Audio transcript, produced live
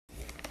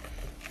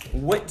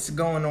What's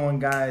going on,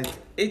 guys?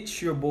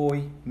 It's your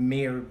boy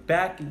Mir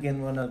back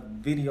again with a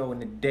video in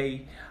the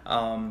day.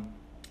 I'm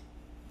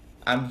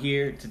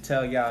here to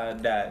tell y'all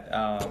that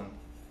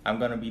I'm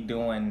gonna be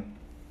doing.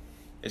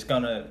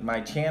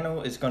 My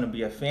channel is gonna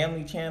be a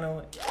family channel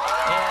and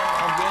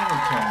a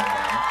gaming channel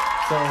now.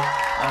 So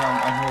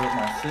I'm here with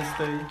my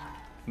sister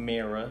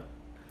Mira.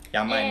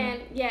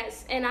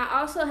 And I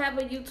also have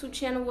a YouTube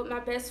channel with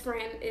my best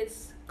friend.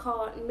 It's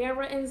called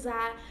Mira and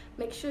Zai.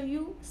 Make sure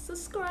you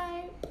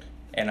subscribe.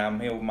 And I'm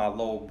here with my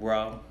little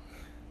bro.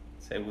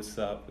 Say what's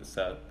up,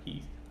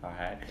 peace.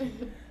 Alright.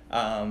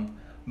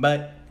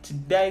 But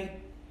today,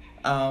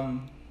 I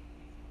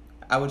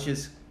was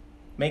just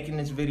making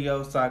this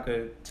video so I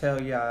could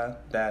tell y'all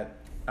that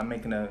I'm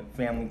making a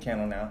family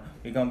channel now.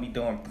 We're gonna be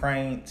doing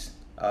pranks.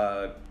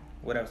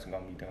 What else we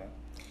gonna be doing?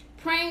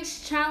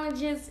 Pranks,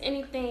 challenges,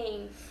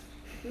 anything.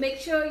 Make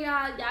sure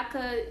y'all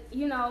could,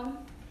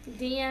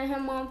 DM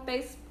him on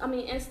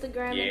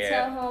Instagram and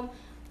tell him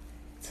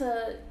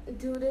to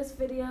do this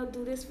video,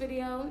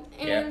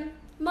 and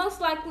most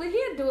likely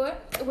he'll do it.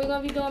 We're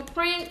gonna be doing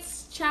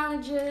pranks,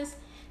 challenges,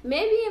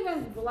 maybe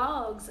even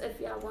vlogs if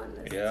y'all want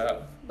us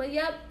to. But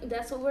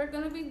that's what we're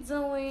gonna be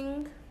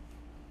doing.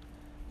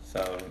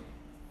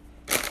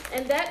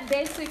 And that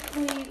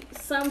basically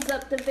sums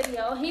up the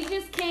video. He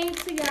just came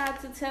to y'all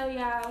to tell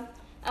y'all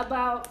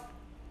about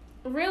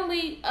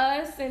really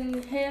us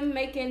and him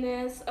making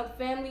this a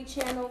family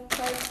channel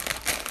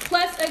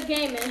plus a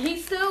gaming.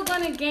 He's still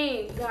gonna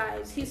game,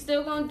 guys. He's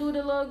still gonna do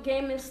the little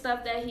gaming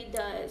stuff that he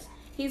does.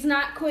 He's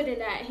not quitting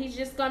that. He's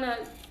just gonna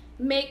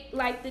make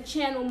the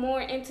channel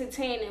more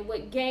entertaining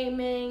with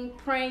gaming,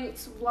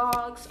 pranks,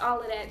 vlogs,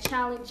 all of that,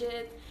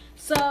 challenges.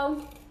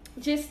 So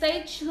just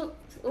stay tuned.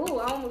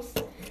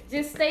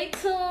 Just stay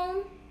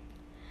tuned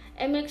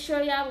and make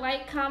sure y'all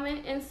like,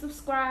 comment, and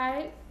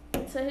subscribe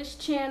to his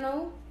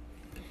channel.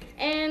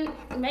 And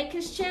make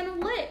his channel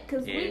lit,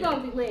 because we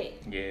gonna be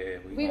lit. Yeah,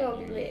 we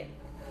gonna be lit.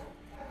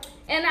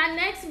 And our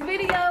next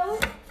video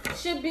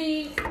should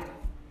be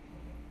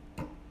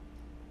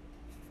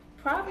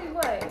probably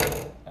what?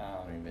 I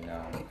don't even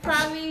know.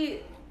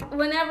 Probably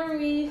whenever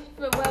he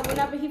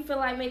feel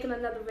like making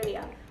another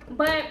video.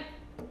 But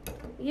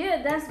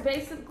yeah, that's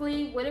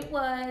basically what it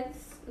was.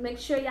 Make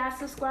sure y'all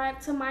subscribe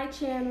to my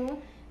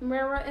channel,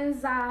 Mira and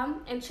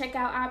Zam, and check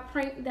out our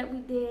prank that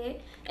we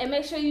did. And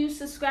make sure you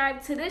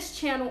subscribe to this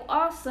channel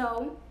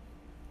also.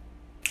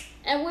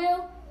 And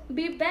we'll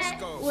be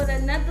back with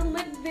another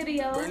lit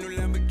video.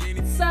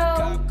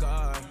 So,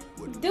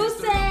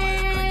 deuces!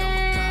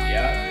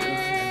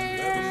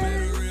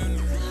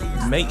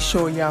 Make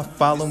sure y'all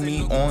follow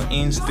me on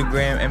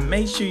Instagram and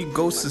make sure you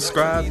go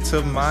subscribe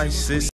to my sister.